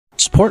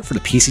Support for the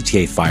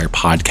PCTA Fire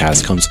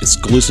podcast comes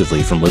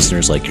exclusively from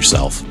listeners like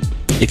yourself.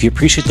 If you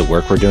appreciate the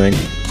work we're doing,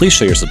 please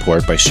show your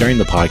support by sharing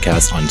the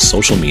podcast on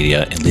social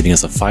media and leaving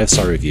us a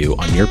 5-star review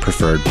on your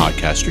preferred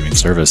podcast streaming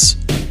service.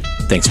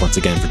 Thanks once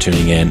again for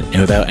tuning in, and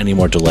without any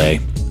more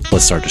delay,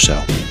 let's start the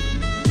show.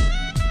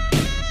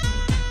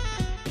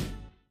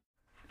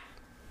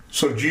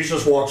 So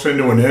Jesus walks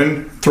into an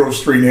inn,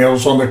 throws 3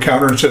 nails on the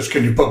counter and says,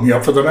 "Can you put me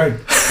up for the night?"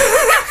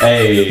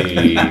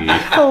 Hey.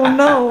 Oh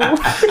no.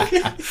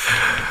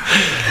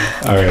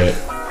 All right.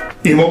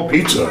 Emo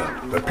Pizza,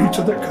 the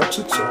pizza that cuts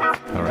itself.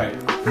 All right.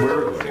 Where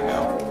are we going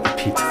now?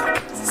 Pizza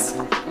that cuts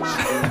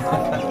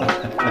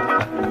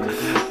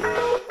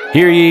itself.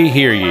 Hear ye,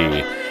 hear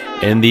ye.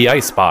 In the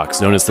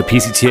icebox known as the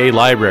PCTA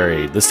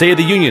Library, the State of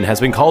the Union has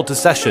been called to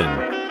session.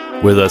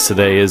 With us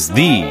today is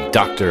the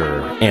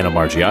Dr. Anna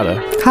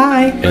Margiotta.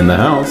 Hi. In the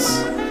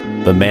house,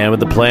 the man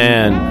with the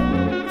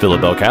plan, Philip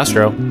Bel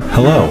Castro.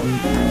 Hello.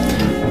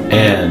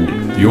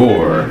 And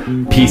your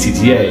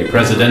PCTA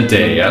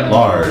Presidente at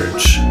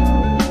Large,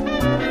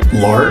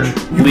 Large?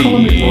 You call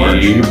me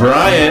Large? Lee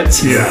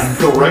Bryant. Yeah,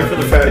 go right for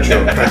the fat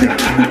joke.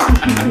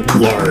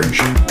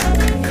 Large.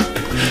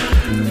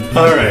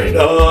 All right,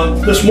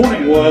 this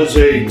morning was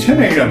a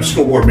 10 a.m.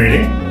 school board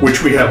meeting,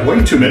 which we have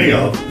way too many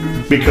of,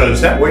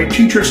 because that way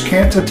teachers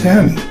can't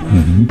attend.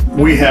 Mm-hmm.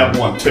 We have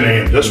one 10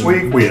 a.m. this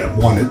week, we have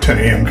one at 10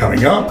 a.m.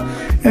 coming up,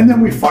 and then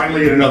we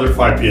finally had another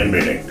 5 p.m.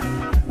 meeting.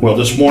 Well,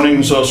 this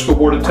morning's school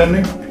board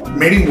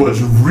meeting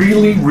was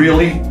really,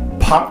 really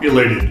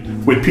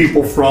populated with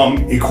people from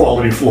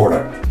Equality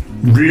Florida.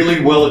 Really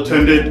well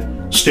attended,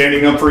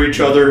 standing up for each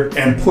other,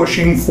 and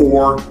pushing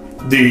for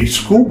the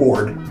school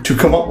board to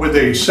come up with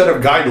a set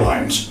of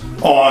guidelines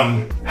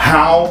on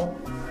how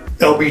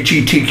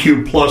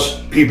LGBTQ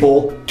plus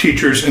people,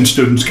 teachers, and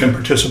students can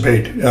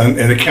participate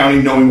in the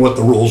county, knowing what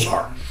the rules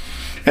are.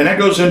 And that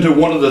goes into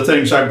one of the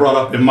things I brought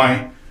up in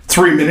my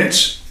 3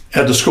 minutes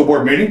at the school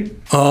board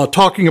meeting,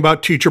 talking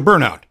about teacher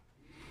burnout.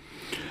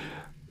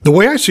 The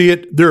way I see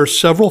it, there are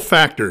several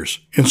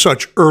factors in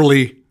such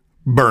early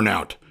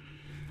burnout.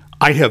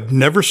 I have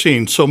never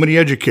seen so many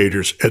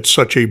educators at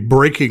such a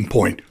breaking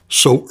point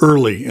so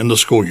early in the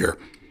school year.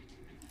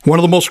 One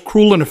of the most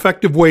cruel and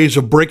effective ways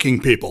of breaking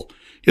people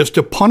is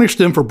to punish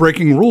them for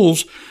breaking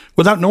rules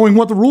without knowing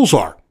what the rules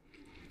are.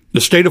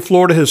 The state of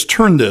Florida has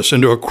turned this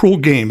into a cruel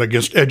game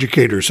against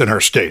educators in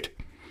our state.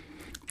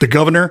 The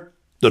governor,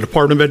 the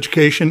Department of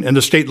Education, and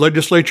the state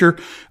legislature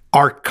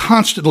are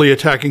constantly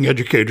attacking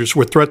educators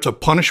with threats of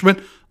punishment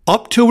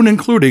up to and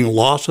including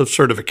loss of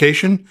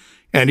certification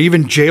and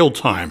even jail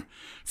time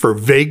for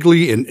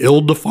vaguely and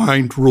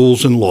ill-defined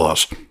rules and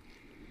laws.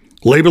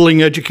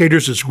 Labeling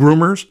educators as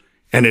groomers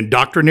and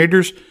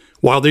indoctrinators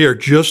while they are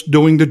just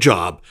doing the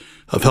job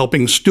of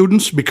helping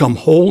students become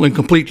whole and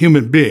complete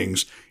human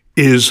beings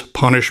is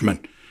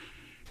punishment.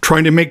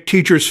 Trying to make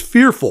teachers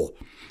fearful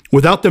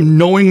without them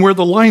knowing where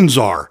the lines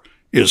are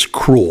is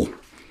cruel.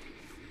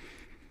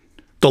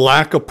 The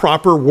lack of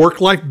proper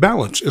work-life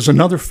balance is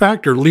another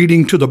factor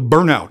leading to the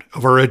burnout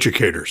of our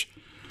educators.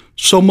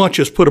 So much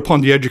is put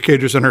upon the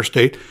educators in our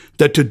state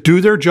that to do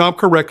their job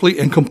correctly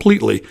and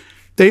completely,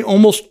 they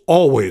almost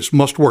always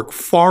must work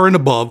far and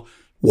above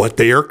what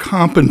they are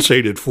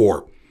compensated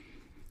for.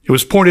 It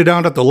was pointed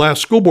out at the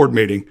last school board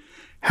meeting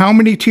how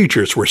many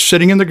teachers were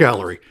sitting in the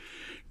gallery,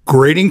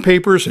 grading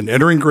papers and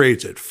entering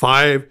grades at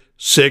 5,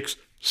 6,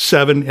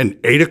 7, and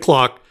 8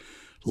 o'clock,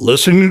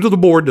 listening to the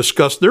board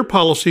discuss their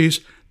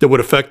policies that would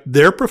affect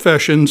their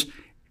professions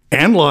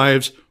and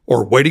lives,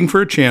 or waiting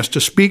for a chance to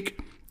speak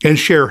and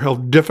share how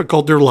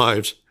difficult their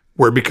lives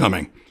were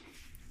becoming.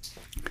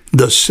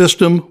 The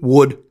system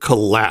would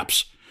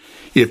collapse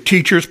if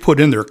teachers put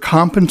in their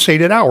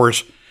compensated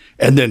hours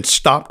and then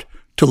stopped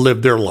to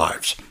live their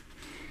lives.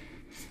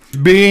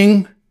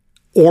 Being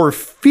or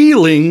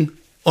feeling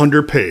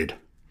underpaid.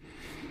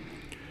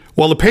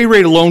 While the pay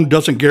rate alone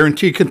doesn't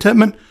guarantee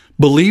contentment,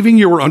 believing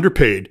you are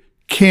underpaid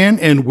can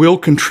and will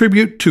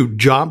contribute to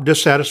job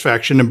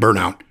dissatisfaction and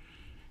burnout.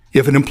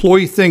 If an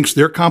employee thinks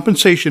their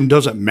compensation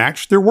doesn't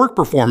match their work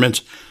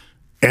performance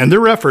and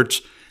their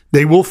efforts,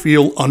 they will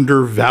feel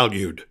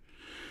undervalued.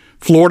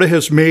 Florida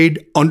has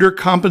made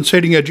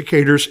undercompensating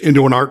educators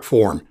into an art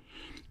form.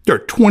 There are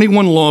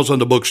 21 laws on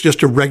the books just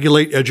to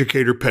regulate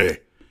educator pay.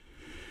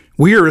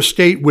 We are a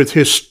state with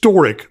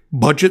historic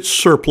budget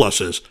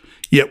surpluses,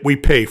 yet we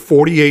pay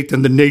 48th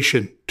in the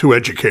nation to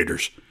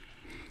educators.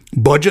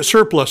 Budget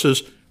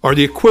surpluses are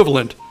the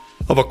equivalent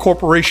of a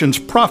corporation's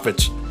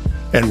profits,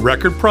 and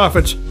record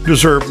profits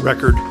deserve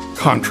record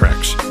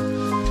contracts.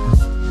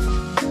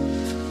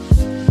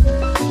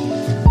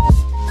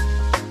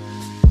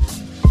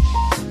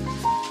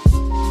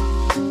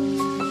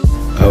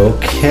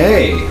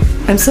 Okay.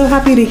 I'm so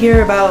happy to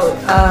hear about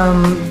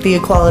the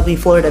Equality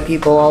Florida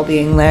people all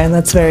being there.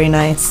 That's very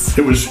nice.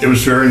 It was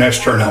very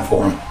nice turnout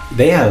for them.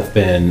 They have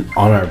been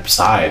on our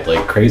side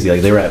like crazy.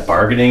 Like they were at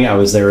bargaining. I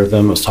was there with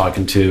them. I was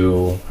talking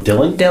to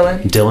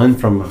Dylan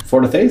from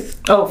Florida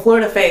Faith. Oh,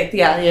 Florida Faith.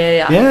 Yeah.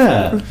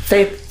 Yeah.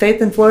 Faith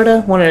in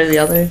Florida, one or the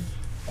other.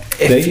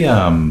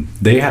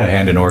 They had a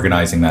hand in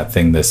organizing that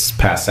thing this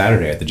past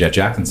Saturday at the Jet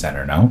Jackson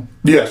Center, no?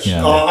 Yes,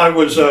 Yeah. I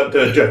was at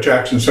the Jet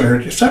Jackson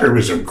Center. Saturday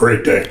was a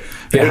great day.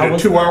 I Yeah, how did a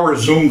was 2-hour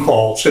Zoom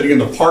call sitting in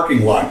the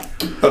parking lot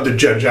of the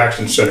Jet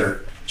Jackson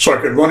Center so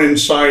I could run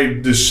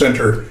inside the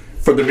center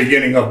for the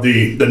beginning of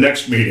the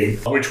next meeting,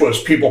 which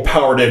was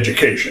people-powered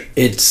education.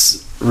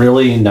 It's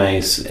really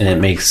nice, and it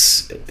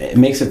makes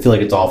it feel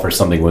like it's all for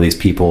something where these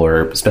people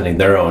are spending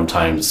their own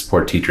time to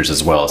support teachers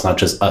as well. It's not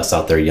just us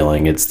out there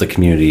yelling, it's the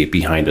community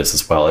behind us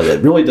as well.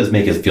 It really does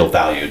make us feel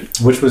valued.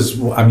 Which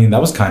was, I mean,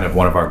 that was kind of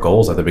one of our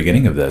goals at the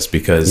beginning of this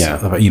because,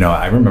 you know,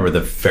 I remember the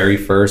very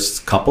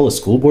first couple of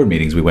school board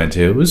meetings we went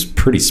to, it was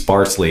pretty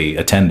sparsely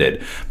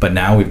attended. But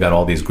now we've got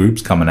all these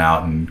groups coming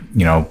out and,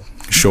 you know,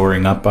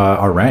 shoring up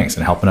our ranks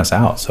and helping us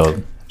out.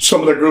 So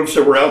Some of the groups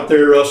that were out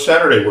there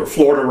Saturday were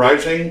Florida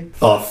Rising,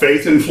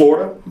 Faith in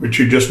Florida, which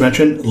you just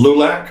mentioned,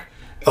 LULAC,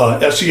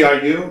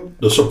 SEIU,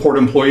 the Support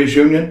Employees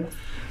Union,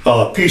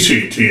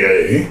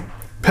 PCTA,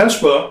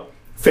 PESPA,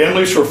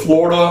 Families for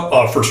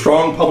Florida for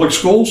Strong Public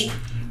Schools,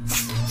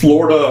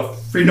 Florida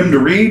Freedom to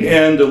Read,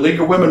 and the League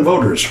of Women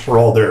Voters were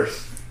all there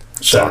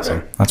Saturday.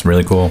 Awesome. that's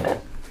really cool.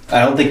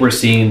 I don't think we're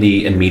seeing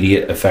the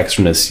immediate effects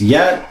from this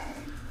yet,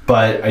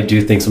 but I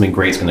do think something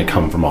great is going to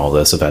come from all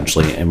this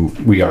eventually, and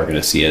we are going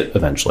to see it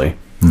eventually.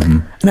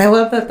 And I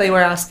love that they were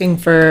asking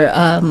for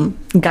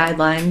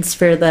guidelines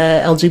for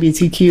the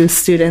LGBTQ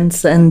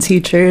students and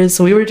teachers.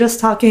 We were just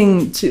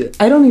talking to,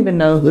 I don't even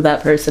know who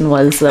that person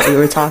was that we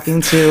were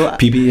talking to.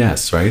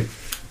 PBS, right?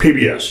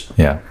 PBS.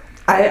 Yeah.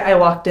 I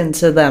walked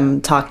into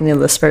them talking to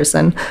this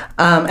person,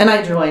 and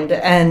I joined,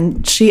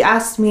 and she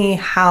asked me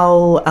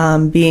how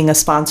being a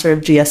sponsor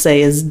of GSA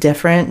is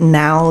different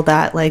now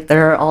that like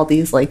there are all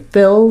these like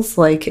bills,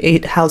 like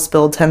House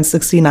Bill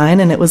 1069,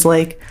 and it was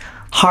like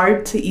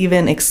hard to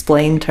even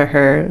explain to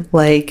her.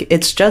 Like,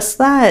 it's just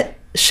that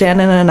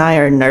Shannon and I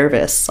are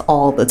nervous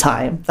all the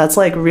time. That's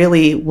like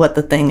really what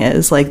the thing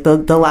is, like the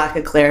lack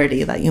of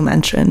clarity that you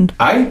mentioned.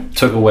 I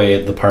took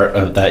away the part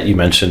of that you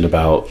mentioned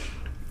about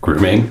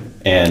grooming.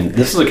 And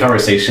this is a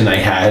conversation I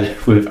had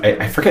with,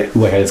 I forget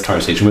who I had this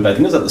conversation with. I think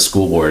it was at the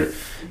school board.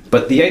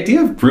 But the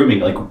idea of grooming,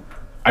 like,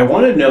 I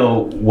want to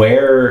know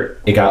where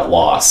it got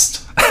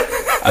lost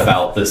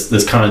about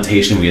this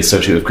connotation we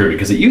associate with grooming.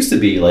 Because it used to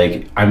be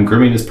like, I'm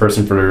grooming this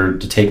person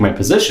to take my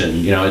position.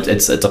 You know,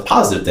 it's a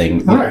positive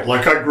thing. Right,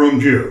 like I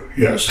groomed you,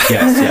 yes.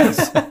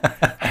 Yes.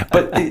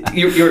 But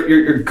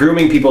you're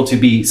grooming people to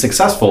be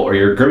successful, or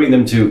you're grooming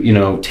them to, you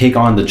know, take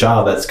on the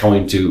job that's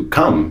going to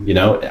come, you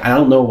know? I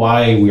don't know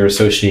why we're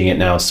associating it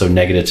now so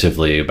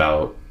negatively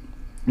about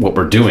what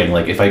we're doing.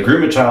 Like, if I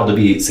groom a child to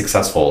be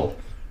successful,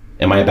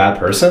 am I a bad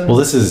person? Well,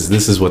 this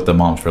is what the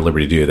Moms for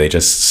Liberty do. They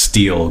just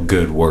steal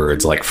good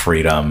words like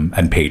freedom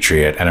and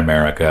patriot and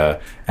America,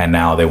 and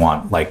now they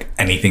want like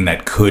anything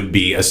that could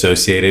be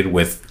associated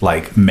with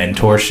like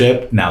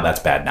mentorship. Now that's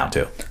bad now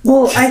too.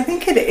 Well, I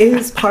think it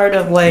is part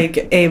of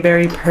like a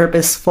very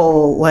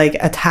purposeful like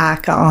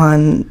attack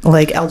on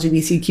like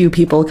LGBTQ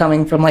people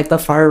coming from like the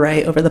far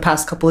right over the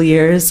past couple of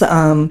years.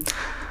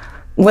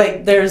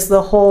 Like there's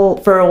the whole,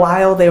 for a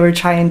while they were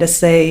trying to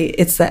say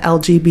it's the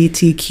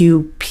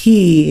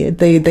LGBTQP.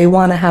 They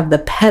want to have the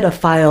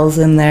pedophiles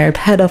in there.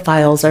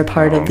 Pedophiles are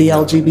part of the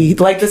LGBT.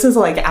 Like this is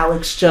like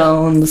Alex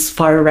Jones,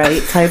 far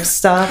right type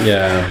stuff.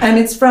 Yeah. And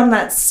it's from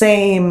that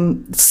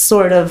same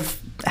sort of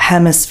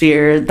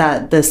hemisphere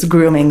that this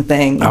grooming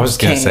thing I was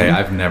gonna came. say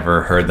I've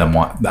never heard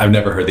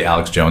the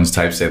Alex Jones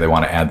type say they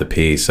want to add the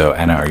P. So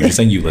Anna, are you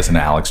saying you listen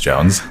to Alex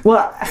Jones?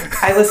 Well,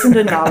 I listened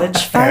to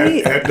Knowledge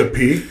Fight. Add the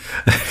P.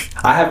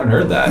 I haven't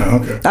heard that.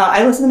 Okay.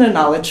 I listen to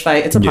Knowledge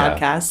Fight. It's a Yeah.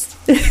 podcast.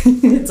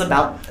 It's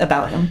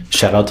about him.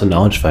 Shout out to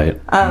Knowledge Fight.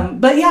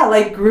 But yeah,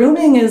 like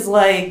grooming is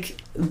like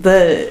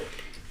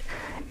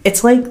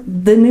it's like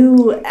the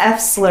new F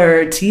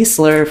slur, T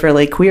slur for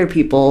like queer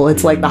people.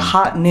 It's like the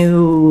hot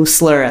new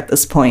slur at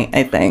this point,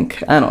 I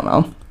think. I don't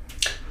know.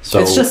 So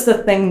It's just a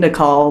thing to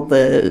call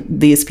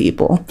these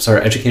people. So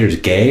are educators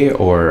gay,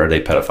 or are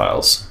they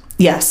pedophiles?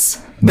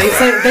 Yes. They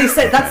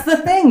say that's the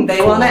thing.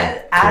 They want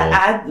to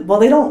add well,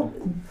 they don't,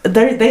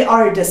 they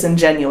are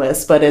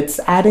disingenuous, but it's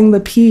adding the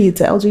P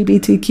to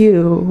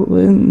LGBTQ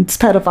and it's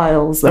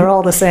pedophiles. They're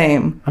all the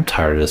same. I'm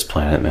tired of this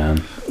planet,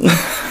 man.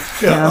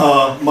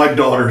 Yeah, my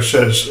daughter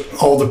says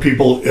all the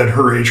people at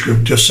her age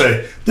group just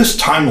say, this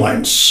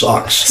timeline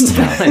sucks.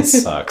 That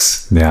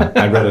sucks. Yeah,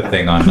 I read a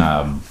thing on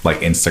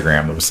like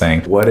Instagram that was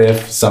saying, what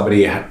if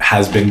somebody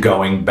has been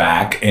going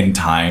back in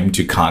time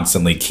to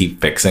constantly keep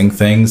fixing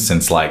things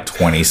since like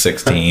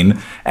 2016,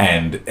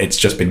 and it's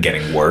just been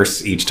getting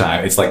worse each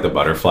time? It's like the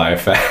butterfly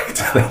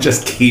effect. They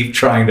just keep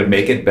trying to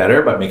make it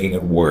better by making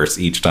it worse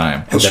each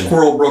time. A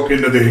squirrel broke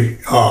into the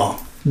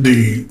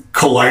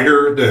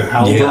collider, the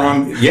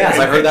Haldron. Yes,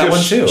 I heard that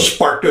one too.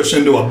 Sparked us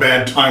into a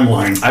bad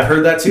timeline. I've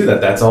heard that too,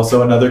 that's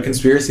also another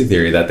conspiracy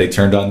theory, that they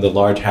turned on the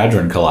Large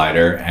Hadron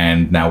Collider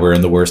and now we're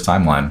in the worst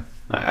timeline.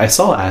 I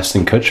saw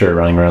Ashton Kutcher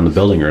running around the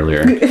building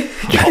earlier.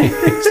 He's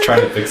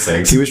trying to fix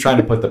things. He was trying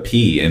to put the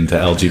P into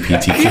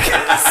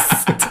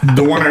LGBTQ.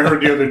 The one I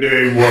heard the other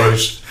day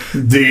was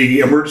The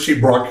emergency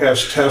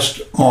broadcast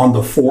test on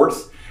the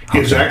 4th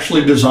is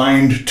actually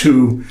designed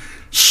to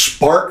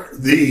spark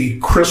the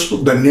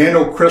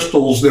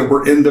nanocrystals that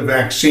were in the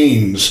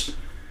vaccines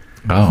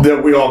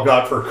that we all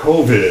got for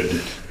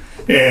COVID.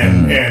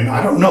 And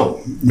I don't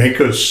know,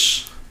 make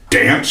us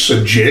dance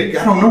a jig?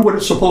 I don't know what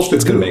it's supposed to do.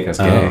 It's going to make us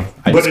gay.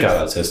 I just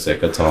got autistic,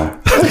 that's all.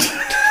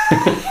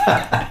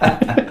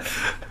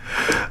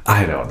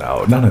 I don't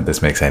know. None of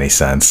this makes any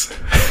sense.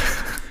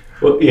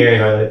 Well,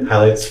 yeah,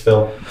 highlights,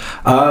 Phil.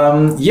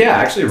 Yeah,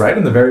 actually, right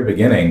in the very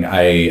beginning,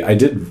 I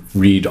did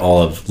read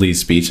all of Lee's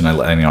speech, and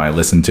I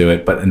listened to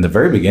it. But in the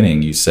very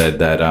beginning, you said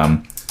that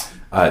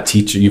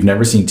you've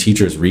never seen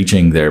teachers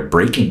reaching their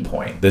breaking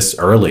point this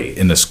early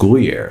in the school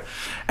year.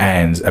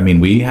 And I mean,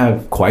 we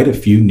have quite a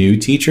few new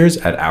teachers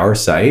at our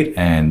site,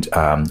 and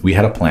we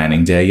had a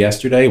planning day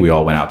yesterday. We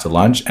all went out to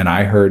lunch, and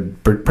I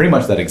heard pretty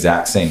much that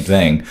exact same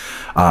thing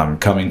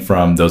coming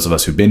from those of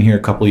us who've been here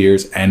a couple of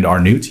years, and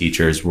our new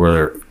teachers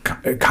were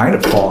kind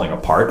of falling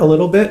apart a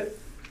little bit.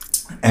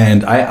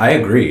 And I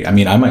agree. I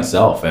mean, I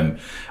myself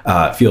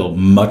feel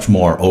much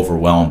more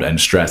overwhelmed and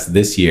stressed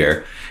this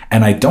year.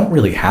 And I don't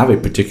really have a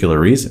particular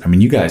reason. I mean,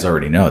 you guys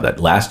already know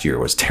that last year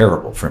was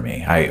terrible for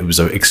me. It was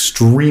an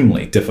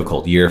extremely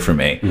difficult year for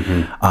me.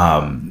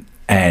 Mm-hmm.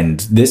 And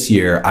this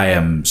year I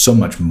am so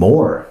much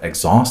more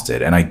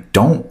exhausted, and I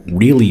don't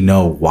really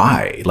know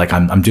why. Like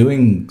I'm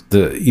doing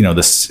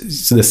the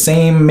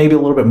same, maybe a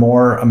little bit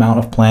more amount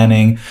of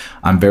planning.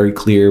 I'm very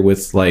clear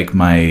with like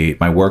my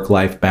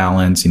work-life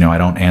balance. I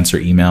don't answer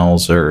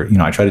emails, or,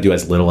 I try to do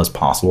as little as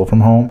possible from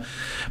home.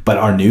 But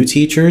our new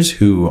teachers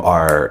who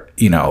are,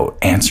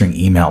 answering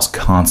emails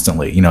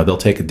constantly, they'll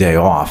take a day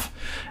off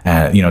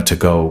and, to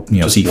go,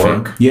 see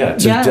work. And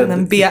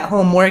then be at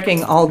home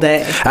working all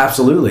day.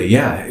 Absolutely.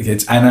 Yeah.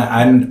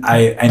 And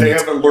they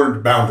haven't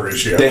learned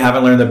boundaries yet. They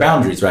haven't learned their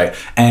boundaries. Right.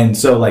 And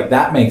so like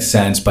that makes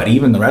sense. But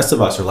even the rest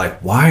of us are like,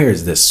 why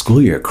is this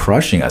school year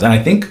crushing us? And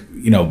I think,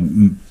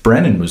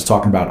 Brennan was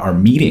talking about our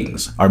meeting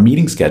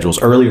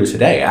schedules earlier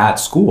today at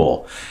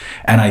school.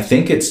 And I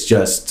think it's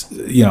just,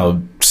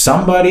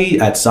 somebody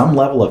at some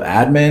level of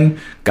admin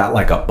got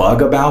like a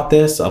bug about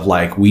this of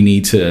like, we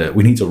need to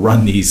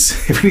run these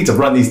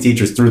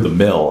teachers through the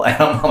mill.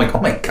 And I'm like, oh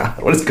my God,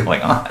 what is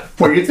going on?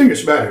 Well, you think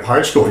it's bad at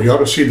high school. You ought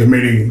to see the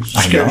meeting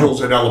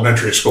schedules at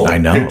elementary school. I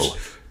know.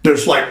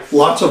 There's like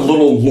lots of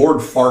little Lord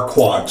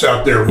Farquaads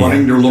out there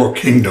running their little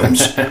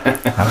kingdoms.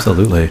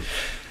 Absolutely.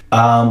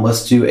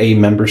 Let's do a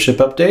membership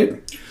update.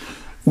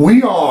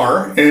 We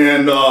are,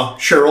 and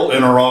Cheryl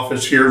in our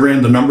office here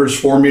ran the numbers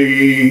for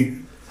me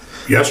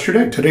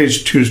yesterday.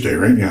 Today's Tuesday,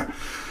 right? Yeah.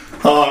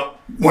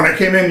 When I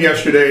came in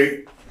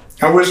yesterday,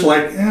 I was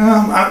like,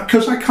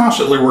 because I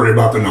constantly worry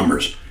about the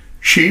numbers.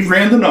 She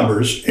ran the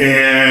numbers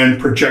and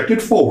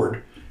projected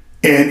forward.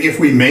 And if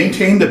we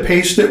maintain the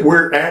pace that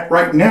we're at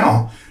right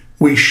now,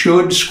 we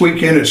should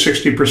squeak in at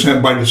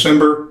 60%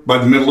 by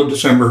the middle of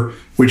December,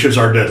 which is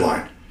our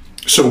deadline.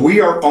 So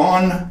we are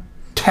on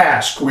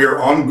task. We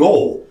are on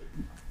goal,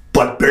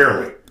 but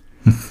barely.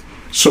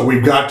 So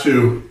we've got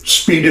to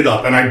speed it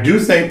up. And I do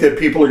think that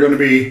people are going to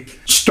be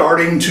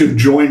starting to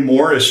join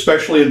more,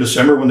 especially in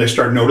December when they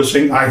start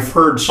noticing. I've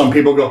heard some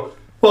people go,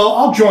 well,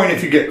 I'll join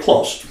if you get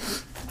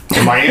close.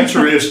 And my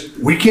answer is,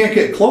 we can't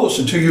get close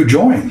until you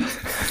join.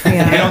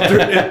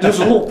 Yeah. There's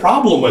a little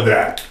problem with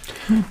that.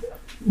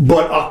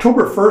 But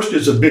October 1st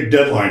is a big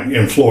deadline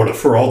in Florida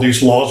for all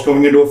these laws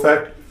going into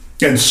effect.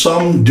 And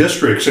some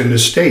districts in the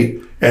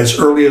state, as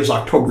early as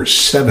October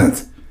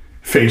 7th,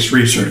 face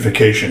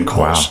recertification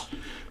calls. Wow.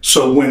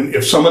 So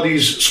if some of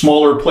these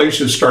smaller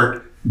places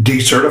start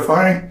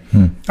decertifying,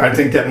 I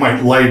think that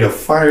might light a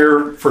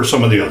fire for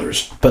some of the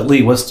others. But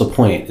Lee, what's the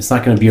point? It's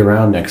not going to be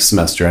around next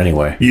semester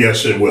anyway.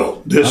 Yes, it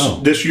will.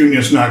 This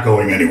union's not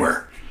going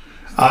anywhere.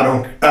 I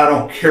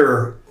don't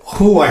care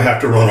who I have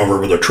to run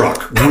over with a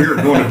truck.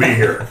 We're going to be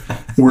here.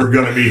 We're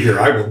going to be here.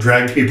 I will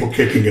drag people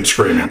kicking and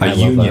screaming. A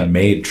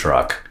union-made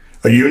truck.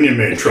 A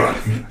union-made truck.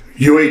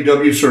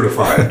 UAW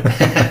certified.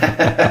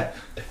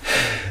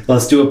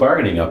 Let's do a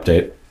bargaining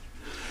update.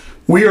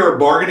 We are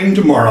bargaining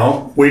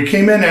tomorrow. We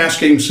came in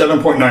asking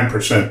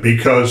 7.9%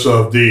 because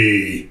of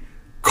the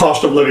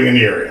cost of living in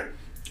the area.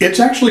 It's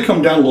actually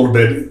come down a little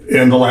bit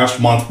in the last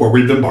month where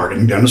we've been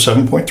bargaining, down to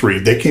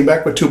 7.3. They came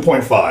back with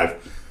 2.5.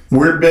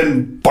 We've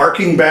been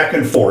barking back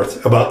and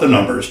forth about the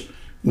numbers.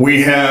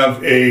 We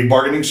have a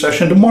bargaining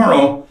session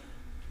tomorrow,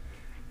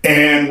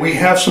 and we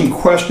have some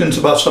questions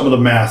about some of the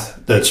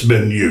math that's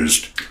been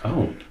used.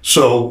 Oh.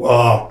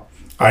 So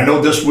I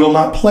know this will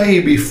not play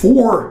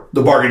before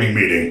the bargaining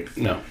meeting.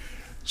 No.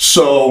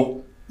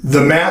 So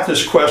the math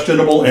is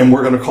questionable, and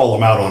we're going to call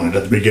them out on it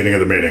at the beginning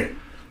of the meeting.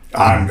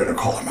 I'm going to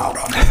call them out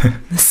on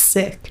it.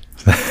 Sick.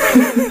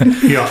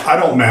 I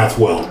don't math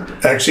well.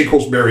 X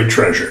equals buried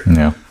treasure.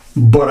 Yeah.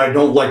 But I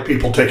don't like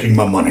people taking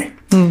my money.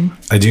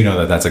 I do know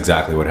that that's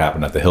exactly what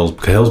happened at the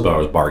Hillsborough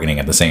was bargaining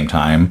at the same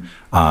time.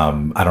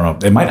 I don't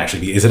know. It might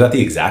actually be. Is it at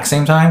the exact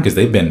same time? Because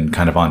they've been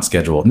kind of on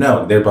schedule.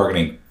 No, they're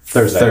bargaining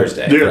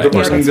Thursday. Yeah, they're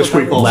bargaining this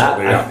week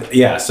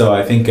also. So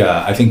I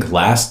think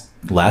last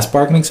last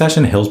bargaining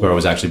session, Hillsborough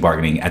was actually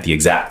bargaining at the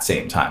exact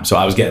same time. So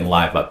I was getting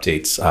live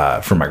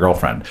updates from my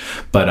girlfriend.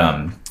 But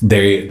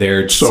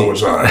they're So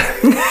was I.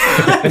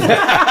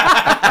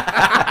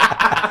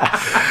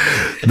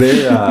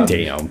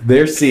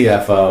 Their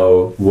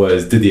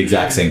CFO did the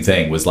exact same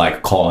thing, was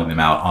like calling them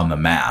out on the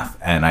math,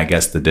 and I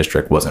guess the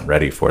district wasn't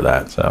ready for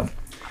that. So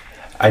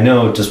I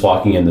know, just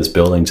walking in this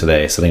building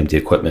today, setting up the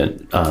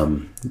equipment,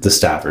 the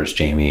staffers,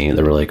 Jamie,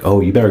 they were like,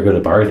 "Oh, you better go to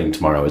bargaining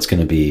tomorrow. It's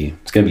gonna be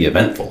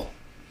eventful."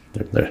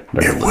 They're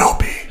It will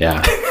be.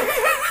 Yeah.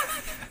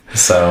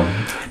 So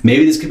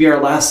maybe this could be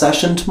our last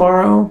session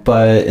tomorrow,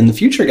 but in the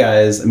future,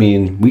 guys, I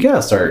mean, we got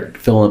to start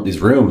filling up these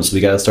rooms. We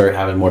got to start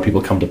having more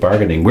people come to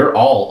bargaining. We're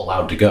all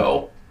allowed to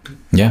go.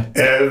 yeah.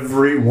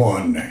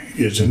 Everyone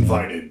is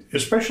invited,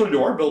 especially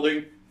to our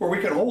building where we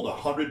can hold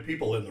 100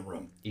 people in the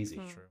room.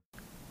 Easy.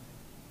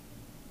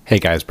 Hey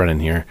guys, Brennan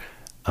here.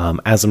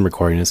 As I'm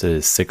recording this, it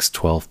is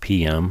 6:12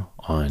 p.m.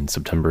 on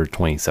September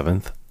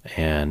 27th,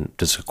 and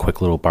just a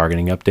quick little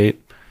bargaining update.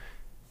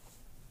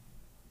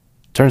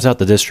 Turns out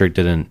the district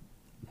didn't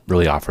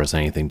really offer us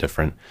anything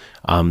different.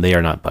 They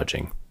are not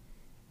budging.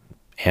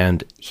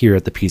 And here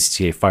at the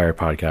PCTA Fire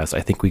Podcast,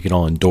 I think we can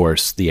all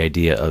endorse the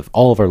idea of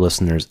all of our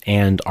listeners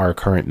and our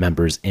current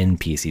members in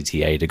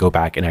PCTA to go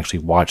back and actually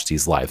watch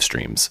these live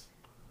streams.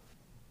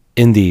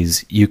 In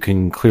these, you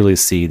can clearly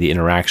see the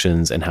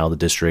interactions and how the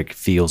district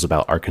feels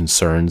about our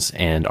concerns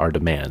and our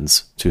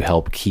demands to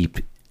help keep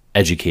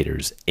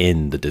educators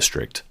in the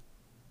district.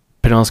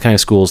 Pinellas County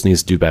Schools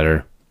needs to do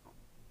better,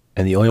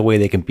 and the only way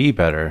they can be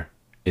better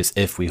is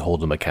if we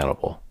hold them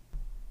accountable.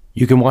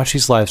 You can watch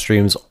these live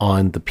streams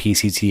on the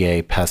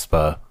PCTA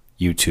PESPA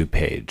YouTube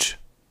page.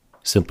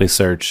 Simply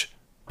search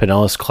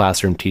Pinellas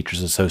Classroom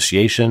Teachers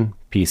Association,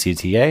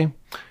 PCTA,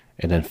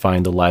 and then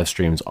find the live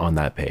streams on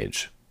that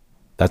page.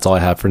 That's all I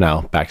have for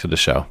now. Back to the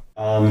show.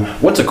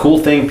 What's a cool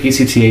thing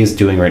PCTA is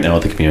doing right now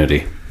with the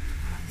community?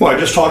 Well, I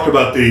just talked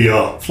about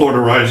the Florida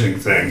Rising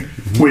thing.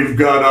 We've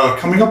got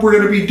coming up, we're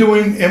going to be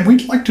doing, and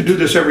we'd like to do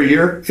this every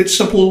year. It's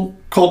simple,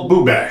 called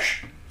Boo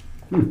Bash.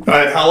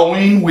 At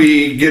Halloween,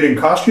 we get in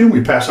costume.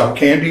 We pass out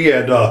candy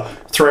at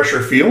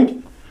Thresher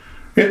Field.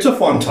 It's a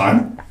fun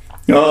time.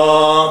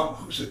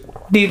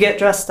 Do you get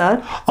dressed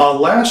up?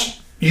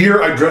 Last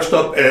year, I dressed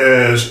up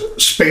as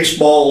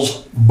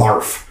Spaceballs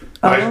Barf.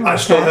 I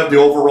still have the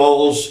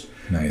overalls.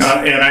 Nice.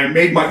 And I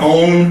made my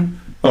own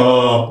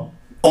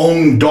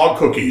dog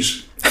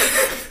cookies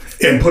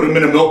and put them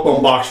in a milk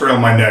bone box around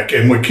my neck.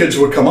 And when kids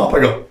would come up, I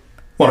go,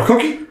 "Want a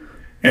cookie?"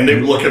 And they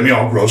would look at me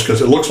all gross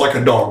because it looks like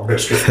a dog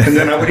biscuit. And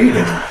then I would eat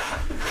it.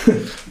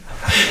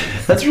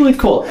 That's really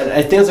cool.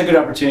 I think it's a good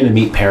opportunity to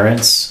meet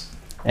parents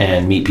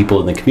and meet people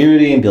in the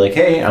community and be like,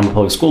 "Hey, I'm a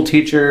public school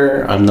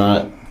teacher. I'm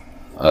not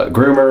a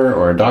groomer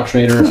or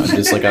indoctrinator. I'm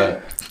just like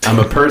I'm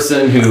a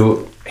person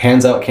who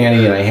hands out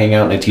candy and I hang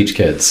out and I teach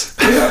kids."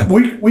 Yeah,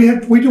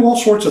 we do all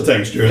sorts of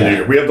things during the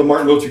year. We have the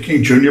Martin Luther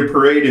King Jr.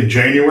 Parade in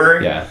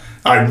January. Yeah.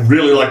 I'd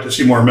really like to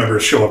see more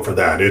members show up for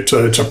that. It's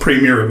a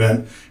premier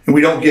event, and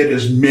we don't get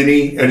as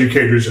many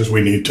educators as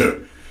we need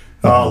to.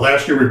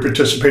 Last year we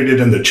participated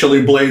in the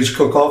Chili Blaze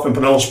Cook-Off in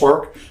Pinellas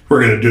Park.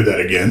 We're going to do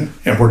that again,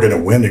 and we're going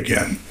to win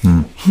again.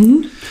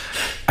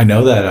 I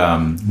know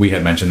that we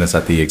had mentioned this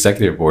at the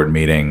executive board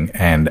meeting,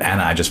 and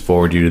Anna, I just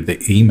forwarded you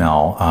the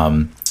email.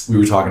 We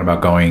were talking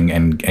about going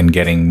and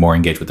getting more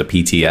engaged with the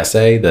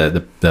PTSA,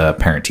 the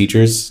parent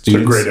teachers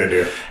students. It's a great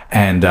idea.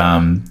 And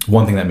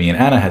one thing that me and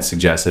Anna had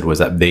suggested was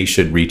that they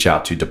should reach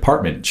out to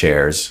department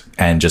chairs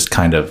and just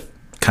kind of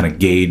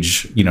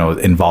gauge,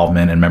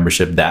 involvement and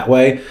membership that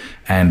way.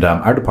 And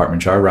our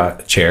department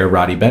chair,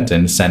 Roddy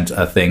Benton, sent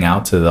a thing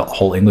out to the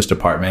whole English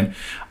department,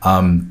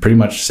 pretty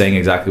much saying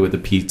exactly what the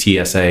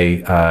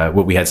PTSA,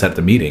 what we had said at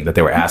the meeting, that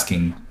they were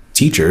asking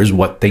teachers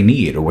what they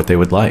need or what they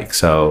would like.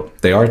 So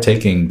they are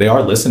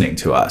listening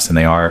to us, and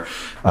they are,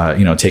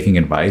 taking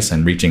advice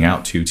and reaching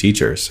out to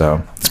teachers.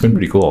 So it's been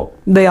pretty cool.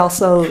 They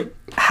also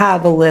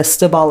have a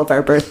list of all of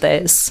our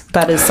birthdays.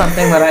 That is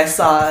something that I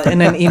saw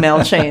in an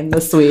email chain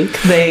this week.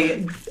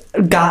 They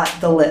got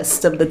the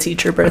list of the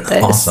teacher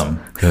birthdays. Awesome.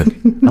 Good.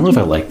 I don't know if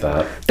I like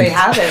that. They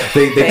have it.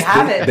 They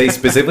have it. They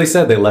specifically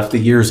said they left the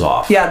years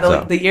off.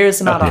 Yeah, the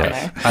year's not on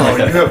there. Oh,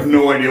 you have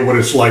no idea what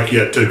it's like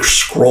yet to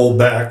scroll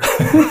back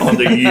on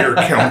the year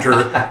counter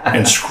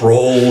and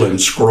scroll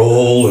and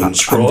scroll and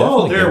scroll.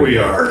 Oh, there we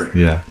are.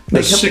 Yeah. The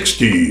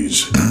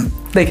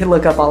 60s. They can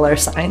look up all our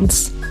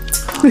signs.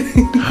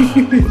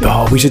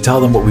 Oh, we should tell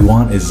them what we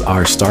want is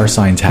our star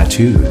sign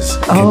tattoos.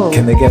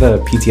 Can they get a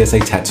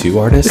PTSA tattoo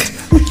artist?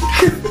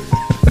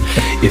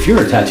 If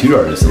you're a tattooed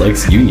artist that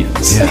likes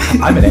unions. Yeah,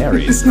 I'm an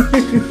Aries.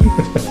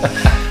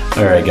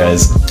 All right,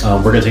 guys.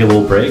 We're going to take a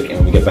little break, and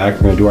when we get back,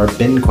 we're going to do our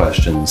bin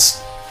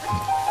questions.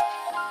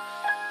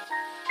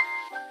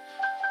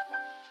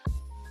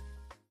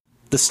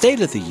 The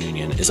State of the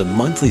Union is a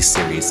monthly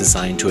series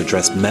designed to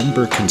address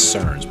member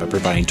concerns by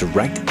providing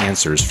direct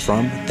answers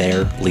from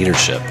their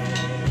leadership.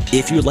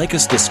 If you would like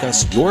us to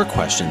discuss your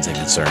questions and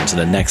concerns in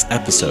the next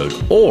episode,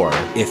 or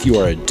if you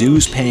are a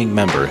dues-paying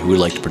member who would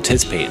like to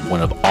participate in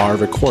one of our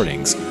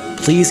recordings,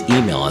 please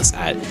email us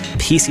at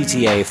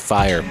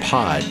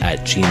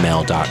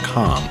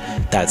pctafirepod@gmail.com.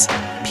 That's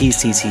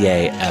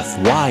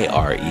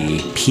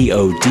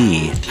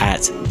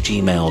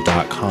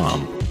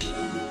pctafyrepod@gmail.com.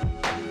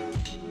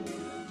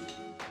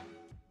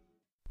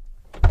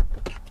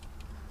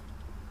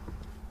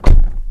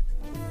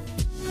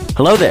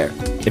 Hello there.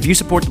 If you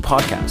support the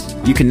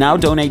podcast, you can now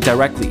donate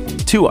directly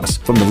to us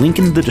from the link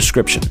in the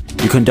description.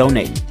 You can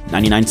donate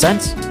 99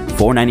 cents,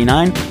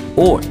 $4.99,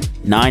 or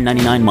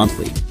 $9.99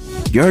 monthly.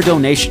 Your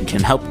donation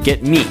can help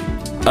get me,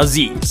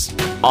 Aziz,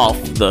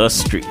 off the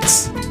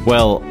streets.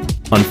 Well,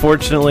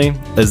 unfortunately,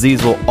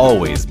 Aziz will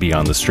always be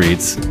on the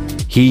streets.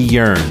 He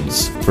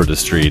yearns for the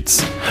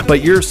streets.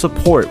 But your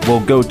support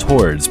will go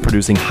towards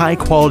producing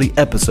high-quality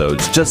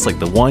episodes just like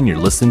the one you're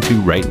listening to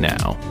right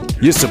now.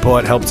 Your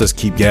support helps us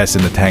keep gas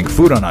in the tank,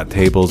 food on our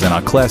tables, and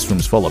our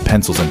classrooms full of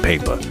pencils and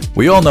paper.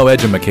 We all know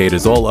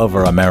educators all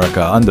over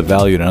America are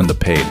undervalued and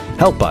underpaid.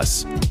 Help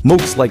us,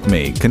 mooks like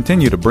me,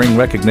 continue to bring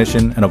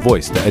recognition and a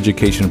voice to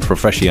education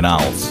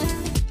professionals.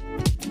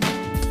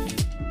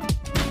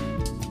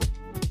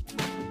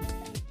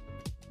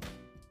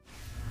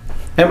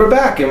 And we're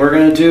back, and we're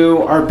going to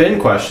do our bin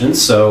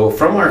questions. So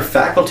from our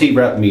faculty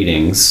rep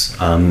meetings,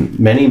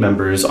 many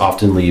members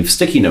often leave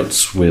sticky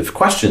notes with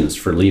questions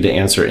for Lee to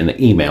answer in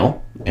the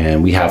email,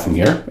 and we have them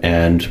here.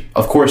 And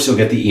of course, you'll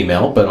get the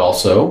email, but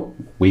also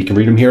we can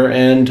read them here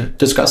and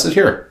discuss it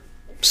here.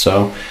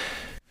 So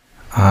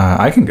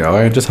I can go.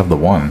 I just have the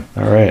one.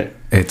 all right.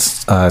 It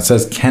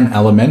says, can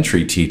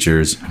elementary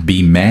teachers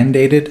be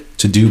mandated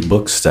to do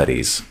book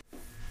studies?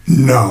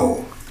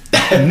 No.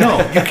 No,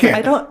 you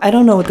can't. I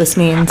don't know what this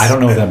means. I don't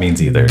know what that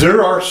means either.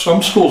 There are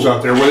some schools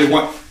out there where they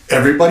want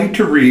everybody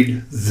to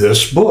read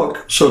this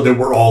book so that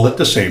we're all at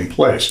the same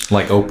place.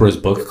 Like Oprah's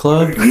book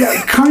club?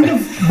 Yeah, kind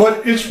of,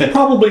 but it's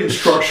probably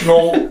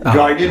instructional,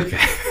 guided. Okay.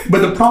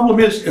 But the problem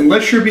is,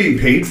 unless you're being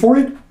paid for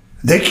it,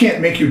 they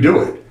can't make you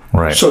do it.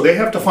 Right. So they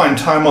have to find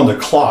time on the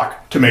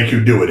clock to make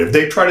you do it. If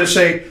they try to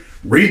say,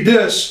 read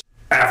this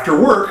after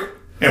work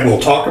and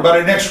we'll talk about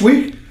it next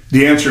week,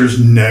 the answer is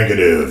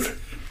negative.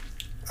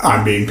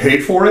 I'm being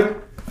paid for it,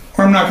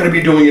 or I'm not going to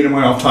be doing it in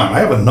my off time. I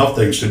have enough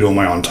things to do in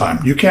my own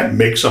time. You can't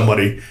make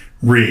somebody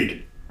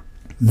read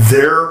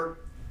their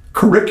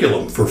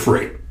curriculum for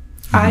free.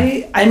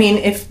 I mean,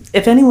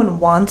 if anyone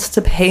wants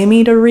to pay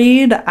me to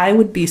read, I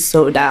would be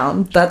so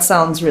down. That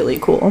sounds really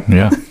cool.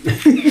 Yeah.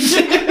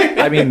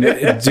 I mean,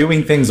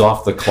 doing things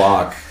off the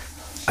clock,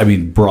 I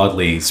mean,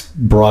 broadly,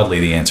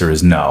 the answer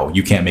is no.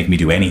 You can't make me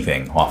do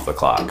anything off the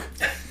clock.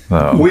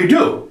 We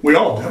do. We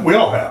all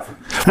have.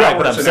 Right,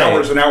 but I'm Hours and saying-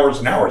 hours and hours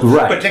and hours.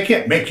 Right. But they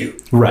can't make you.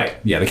 Right.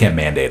 Yeah, they can't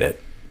mandate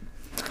it.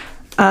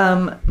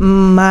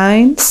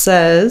 Mine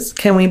says,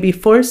 can we be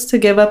forced to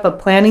give up a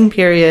planning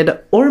period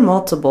or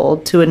multiple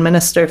to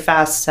administer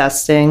fast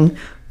testing?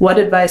 What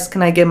advice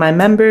can I give my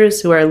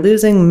members who are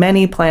losing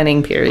many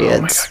planning periods?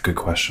 Oh my God, good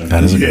question.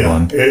 That is a good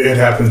one. It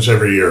happens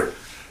every year.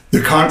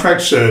 The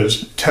contract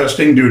says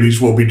testing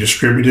duties will be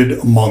distributed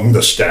among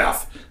the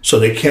staff. So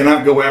they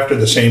cannot go after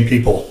the same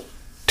people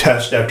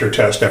test after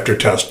test after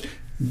test.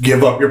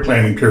 Give up your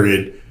planning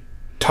period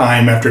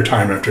time after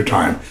time after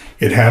time.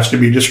 It has to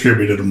be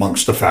distributed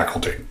amongst the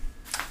faculty.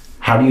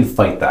 How do you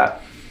fight that?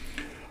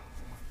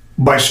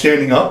 By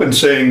standing up and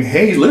saying,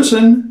 hey,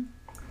 listen,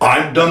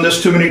 I've done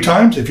this too many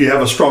times. If you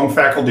have a strong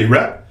faculty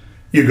rep,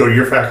 you go to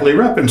your faculty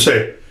rep and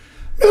say,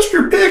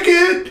 Mr.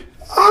 Pickett,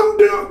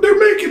 they're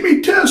making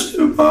me test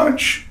too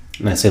much.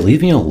 And I say,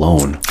 leave me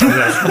alone.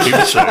 That's what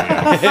you say.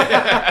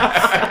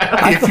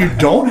 If you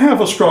don't have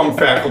a strong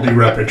faculty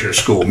rep at your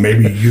school,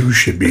 maybe you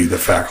should be the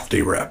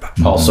faculty rep.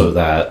 Also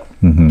that.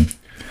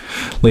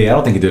 Lee, I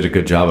don't think he did a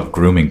good job of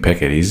grooming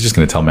Pickett. He's just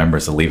going to tell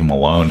members to leave him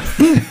alone.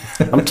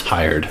 I'm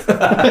tired.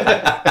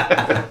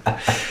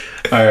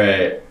 All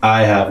right.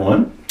 I have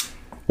one.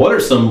 What are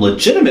some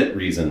legitimate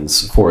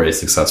reasons for a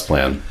success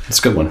plan? It's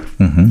a good one.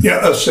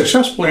 Yeah,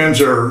 success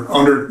plans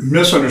are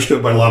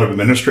misunderstood by a lot of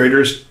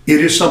administrators. It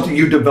is something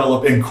you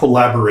develop in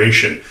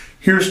collaboration.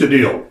 Here's the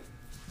deal.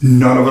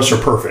 None of us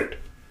are perfect.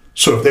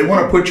 So if they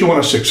want to put you on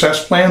a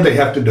success plan, they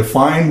have to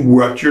define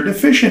what you're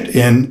deficient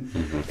in.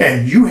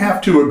 And you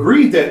have to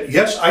agree that,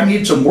 yes, I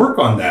need some work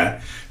on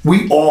that.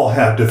 We all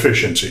have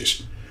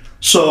deficiencies.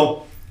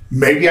 So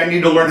maybe I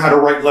need to learn how to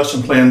write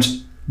lesson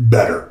plans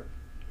better.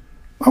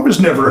 I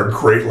was never a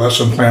great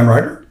lesson plan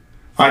writer.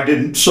 I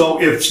didn't.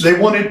 So if they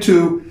wanted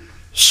to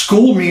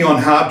school me on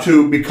how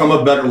to become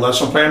a better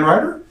lesson plan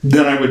writer,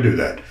 then I would do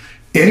that.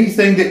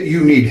 Anything that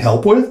you need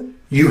help with,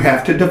 you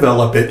have to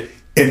develop it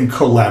in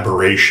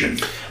collaboration.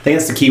 I think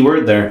that's the key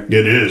word there.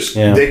 It is.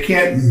 Yeah. They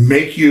can't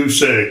make you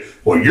say,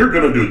 well, you're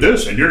going to do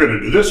this and you're going to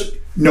do this.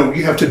 No,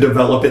 you have to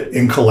develop it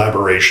in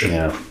collaboration.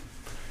 Yeah.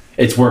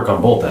 It's work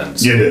on both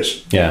ends. It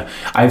is. Yeah.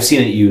 I've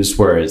seen it used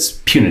where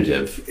it's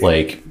punitive.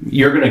 Like,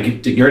 you're gonna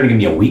give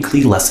me a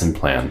weekly lesson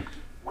plan.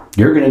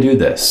 You're going to do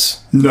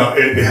this. No,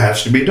 it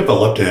has to be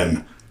developed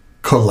in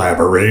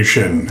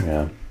collaboration.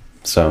 Yeah.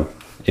 So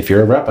if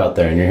you're a rep out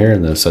there and you're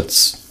hearing this,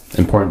 that's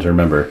important to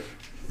remember.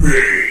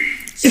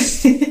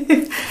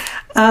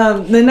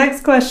 The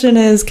next question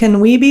is, can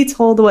we be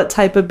told what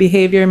type of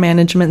behavior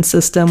management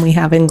system we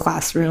have in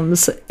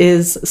classrooms?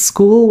 Is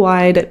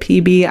school-wide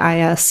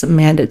PBIS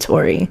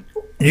mandatory?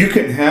 You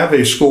can have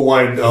a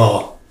school-wide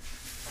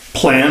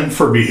plan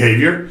for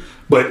behavior,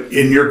 but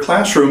in your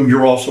classroom,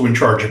 you're also in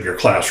charge of your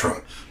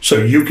classroom. So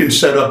you can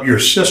set up your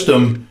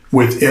system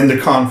within the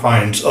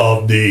confines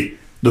of the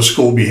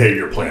school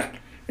behavior plan.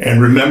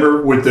 And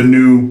remember, with the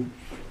new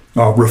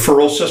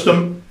referral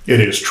system, it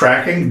is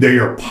tracking. They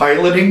are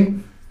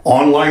piloting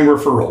online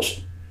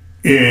referrals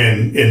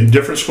in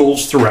different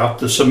schools throughout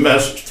the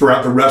semester,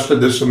 throughout the rest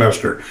of this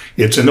semester.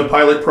 It's in the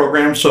pilot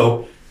program,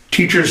 so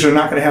teachers are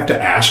not going to have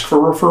to ask for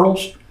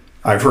referrals.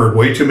 I've heard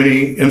way too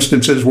many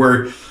instances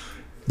where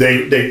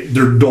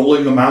they're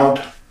doling them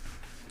out.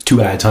 2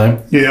 at a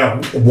time?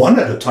 Yeah, 1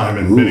 at a time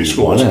in many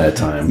schools. 1 at a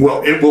time.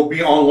 Well, it will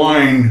be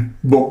online,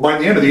 but by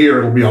the end of the year,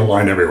 it'll be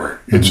online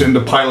everywhere. It's in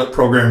the pilot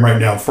program right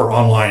now for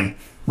online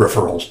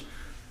referrals.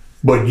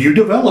 But you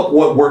develop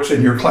what works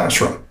in your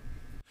classroom.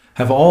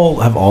 Have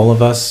all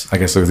of us, I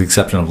guess with the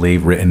exception of Lee,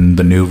 written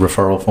the new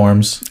referral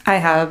forms? I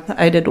have.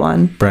 I did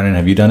one. Brennan,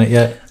 have you done it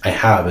yet? I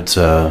have. It's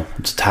a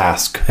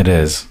task. It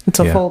is. It's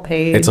a full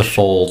page. It's a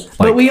full.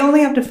 But we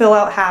only have to fill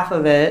out half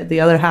of it. The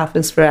other half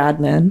is for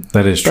admin.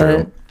 That is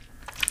true.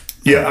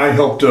 Yeah, I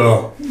helped.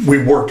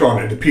 We worked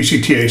on it. The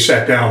PCTA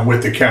sat down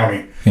with the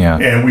county,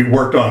 and we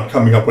worked on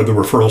coming up with a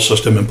referral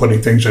system and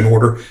putting things in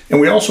order. And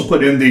we also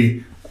put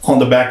in on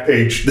the back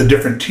page the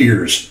different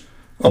tiers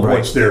of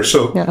what's there.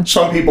 So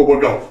some people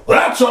would go,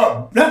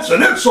 well, that's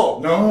an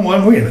insult. No, wait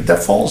a minute,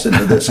 that falls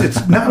into this.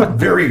 It's not a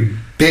very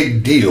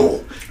big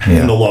deal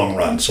in the long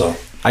run. So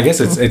I guess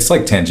it's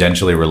like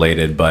tangentially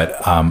related,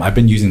 but I've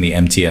been using the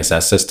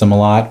MTSS system a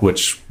lot,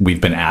 which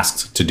we've been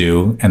asked to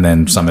do, and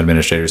then some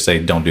administrators say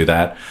don't do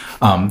that.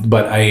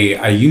 But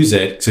I use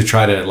it to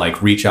try to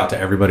like reach out to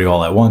everybody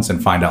all at once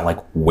and find out like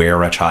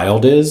where a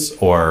child is,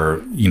 or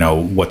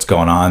what's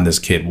going on. This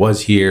kid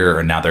was here,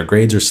 or now their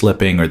grades are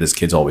slipping, or this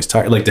kid's always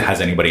tired. Like,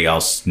 has anybody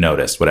else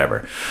noticed?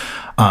 Whatever.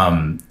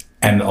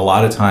 And a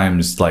lot of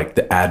times, like,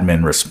 the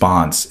admin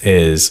response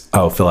is,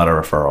 oh, fill out a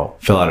referral,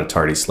 fill out a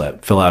tardy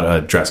slip, fill out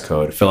a dress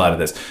code, fill out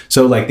this.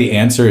 So, like, the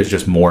answer is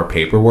just more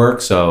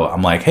paperwork. So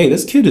I'm like, hey,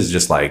 this kid is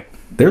just like,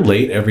 they're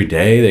late every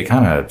day. They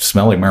kind of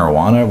smell like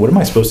marijuana. What am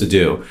I supposed to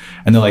do?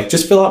 And they're like,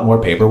 just fill out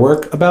more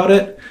paperwork about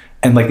it.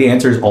 And, like, the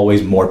answer is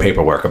always more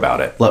paperwork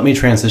about it. Let me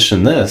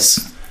transition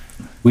this.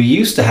 We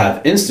used to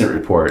have instant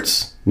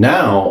reports.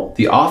 Now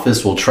the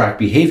office will track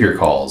behavior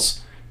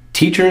calls.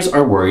 Teachers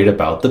are worried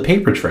about the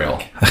paper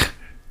trail.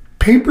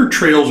 Paper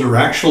trails are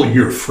actually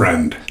your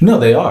friend. No,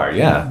 they are,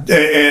 yeah.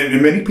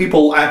 And many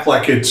people act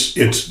like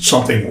it's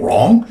something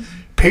wrong.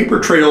 Paper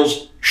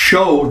trails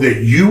show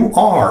that you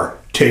are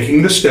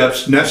taking the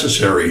steps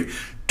necessary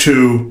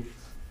to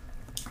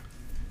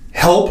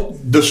help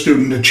the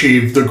student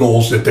achieve the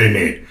goals that they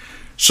need.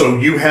 So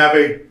you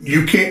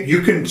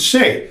can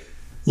say,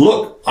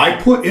 look, I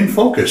put in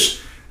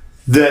focus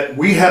that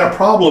we had a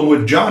problem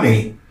with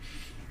Johnny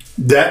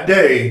that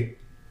day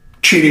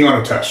cheating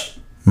on a test.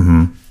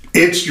 Mm-hmm.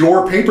 It's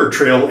your paper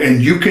trail,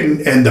 and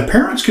the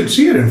parents can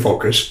see it in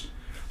focus.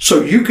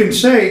 So you can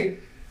say,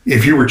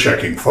 if you were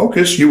checking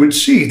focus, you would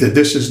see that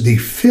this is the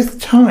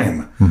 5th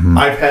time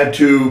I've had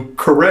to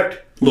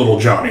correct little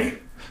Johnny.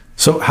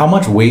 So how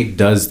much weight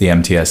does the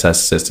MTSS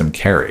system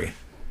carry?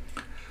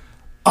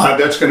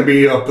 That's going to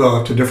be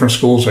up to different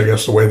schools, I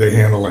guess, the way they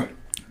handle it.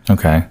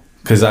 Okay.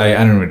 Because I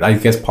don't know, I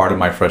guess part of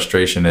my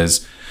frustration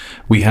is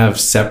we have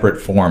separate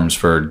forms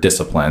for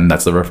discipline.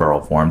 That's the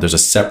referral form. There's a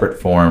separate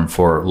form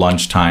for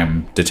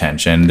lunchtime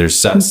detention.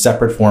 There's a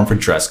separate form for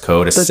dress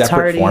code, a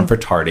separate form for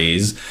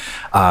tardies.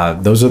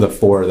 Those are the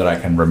 4 that I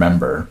can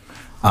remember.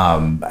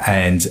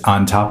 And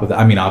on top of that,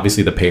 I mean,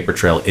 obviously the paper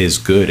trail is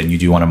good, and you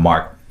do want to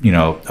mark,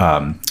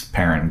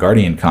 parent and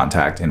guardian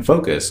contact in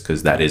focus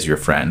because that is your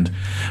friend,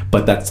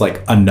 but that's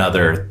like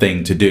another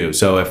thing to do.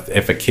 So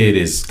if a kid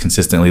is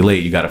consistently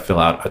late, you got to fill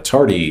out a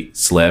tardy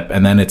slip,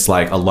 and then it's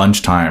like a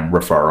lunchtime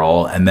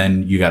referral, and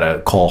then you got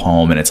to call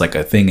home, and it's like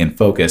a thing in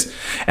focus.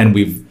 And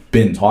we've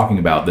been talking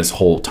about this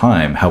whole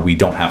time how we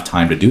don't have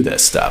time to do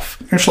this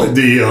stuff. Actually,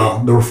 the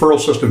referral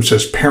system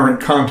says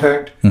parent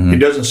contact. It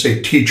doesn't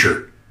say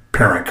teacher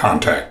parent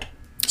contact.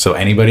 So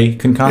anybody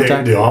can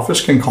contact? The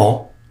office can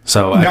call.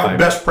 So now,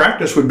 best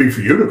practice would be for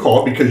you to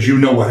call because you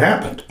know what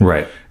happened.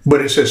 Right.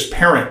 But it says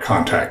parent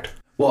contact.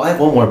 Well, I have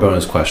one more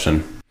bonus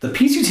question. The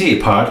PCTA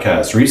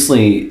podcast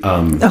recently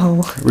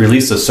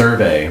released a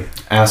survey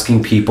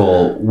asking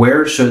people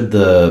where should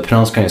the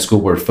Pinellas County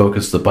School Board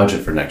focus the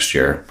budget for next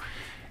year.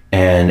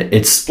 And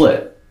it's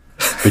split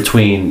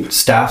between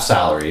staff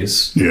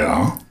salaries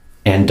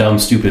and dumb,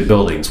 stupid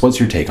buildings. What's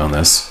your take on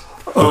this?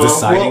 The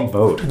deciding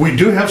vote. We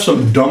do have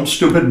some dumb,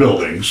 stupid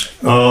buildings.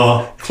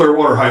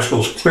 Clearwater High School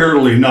is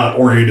clearly not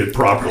oriented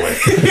properly,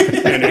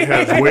 and it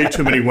has way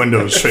too many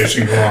windows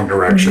facing the wrong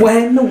direction.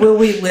 When will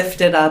we lift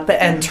it up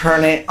and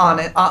turn it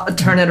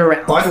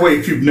around? By the way,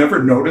 if you've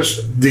never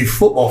noticed, the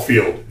football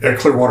field at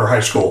Clearwater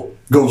High School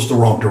goes the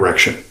wrong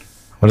direction.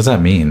 What does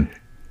that mean?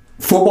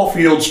 Football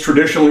fields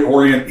traditionally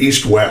orient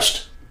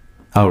east-west.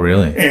 Oh,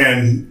 really?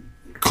 And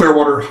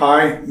Clearwater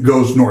High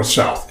goes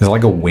north-south. Is it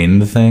like a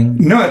wind thing?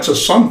 No, it's a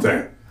sun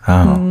thing.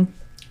 Oh.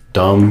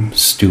 Dumb,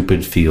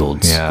 stupid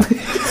fields. Yeah.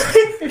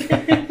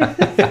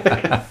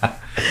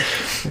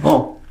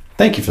 Well,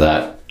 thank you for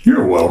that.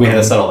 You're welcome. We had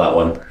to settle that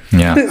one.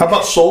 Yeah. How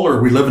about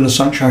solar? We live in the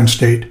Sunshine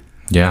State.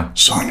 Yeah.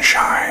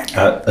 Sunshine.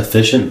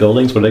 Efficient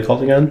buildings, what are they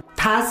called again?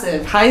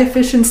 Passive, high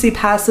efficiency,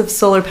 passive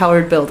solar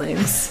powered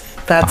buildings.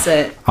 That's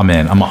it. I'm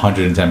in. I'm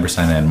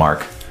 110% in,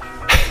 Mark.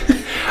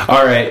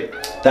 All right.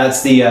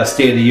 That's the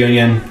State of the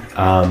Union.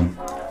 I'm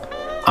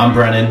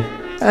Brennan.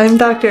 I'm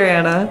Dr.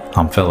 Anna.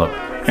 I'm Philip.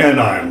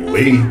 And I'm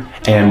Lee.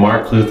 And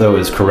Mark Clutho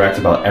is correct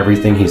about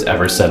everything he's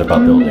ever said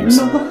about buildings.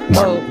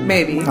 Oh,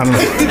 maybe. I don't know.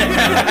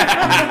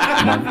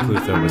 Mark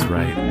Clutho was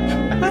right.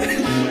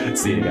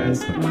 See you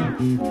guys.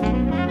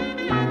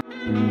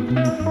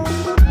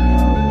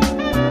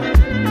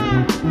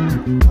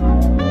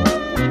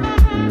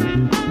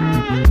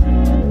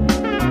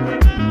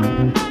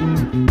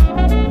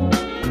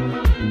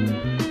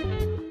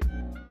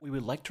 We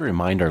would like to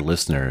remind our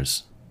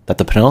listeners that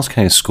the Pinellas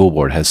County School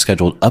Board has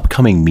scheduled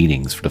upcoming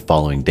meetings for the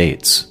following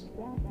dates: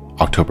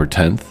 October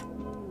 10th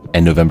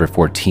and November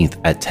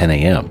 14th at 10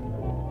 a.m.,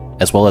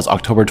 as well as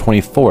October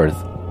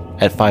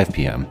 24th at 5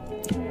 p.m.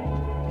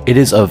 It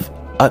is of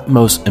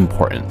utmost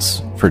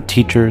importance for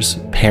teachers,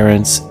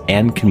 parents,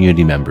 and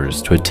community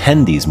members to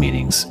attend these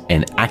meetings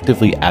and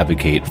actively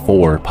advocate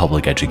for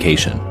public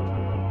education.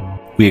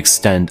 We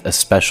extend a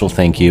special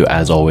thank you,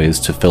 as always,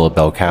 to Philip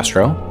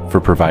Belcastro for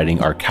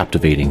providing our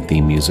captivating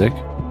theme music,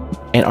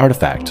 and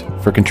Artifact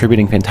for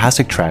contributing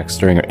fantastic tracks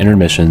during our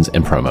intermissions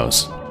and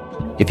promos.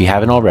 If you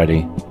haven't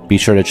already, be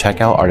sure to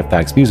check out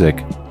Artifact's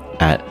music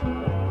at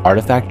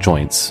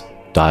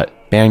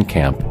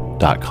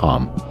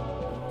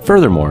artifactjoints.bandcamp.com.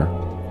 Furthermore,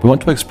 we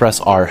want to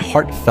express our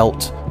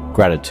heartfelt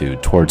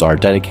gratitude towards our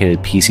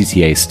dedicated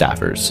PCTA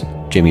staffers,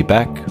 Jamie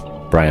Beck,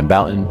 Brian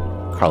Boughton,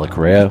 Carla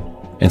Correa,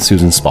 and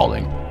Susan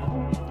Spalding.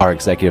 Our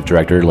Executive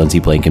Director, Lindsay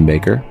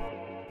Blankenbaker,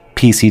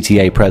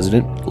 PCTA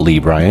President, Lee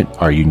Bryant,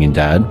 our union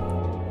dad,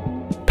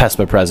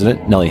 PESPA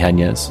President, Nelly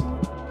Henez,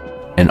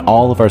 and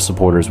all of our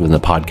supporters within the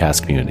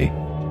podcast community.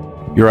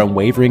 Your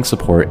unwavering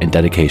support and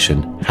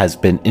dedication has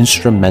been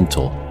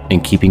instrumental in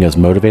keeping us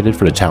motivated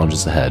for the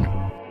challenges ahead.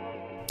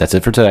 That's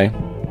it for today.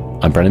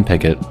 I'm Brennan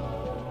Pickett.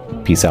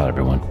 Peace out,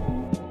 everyone.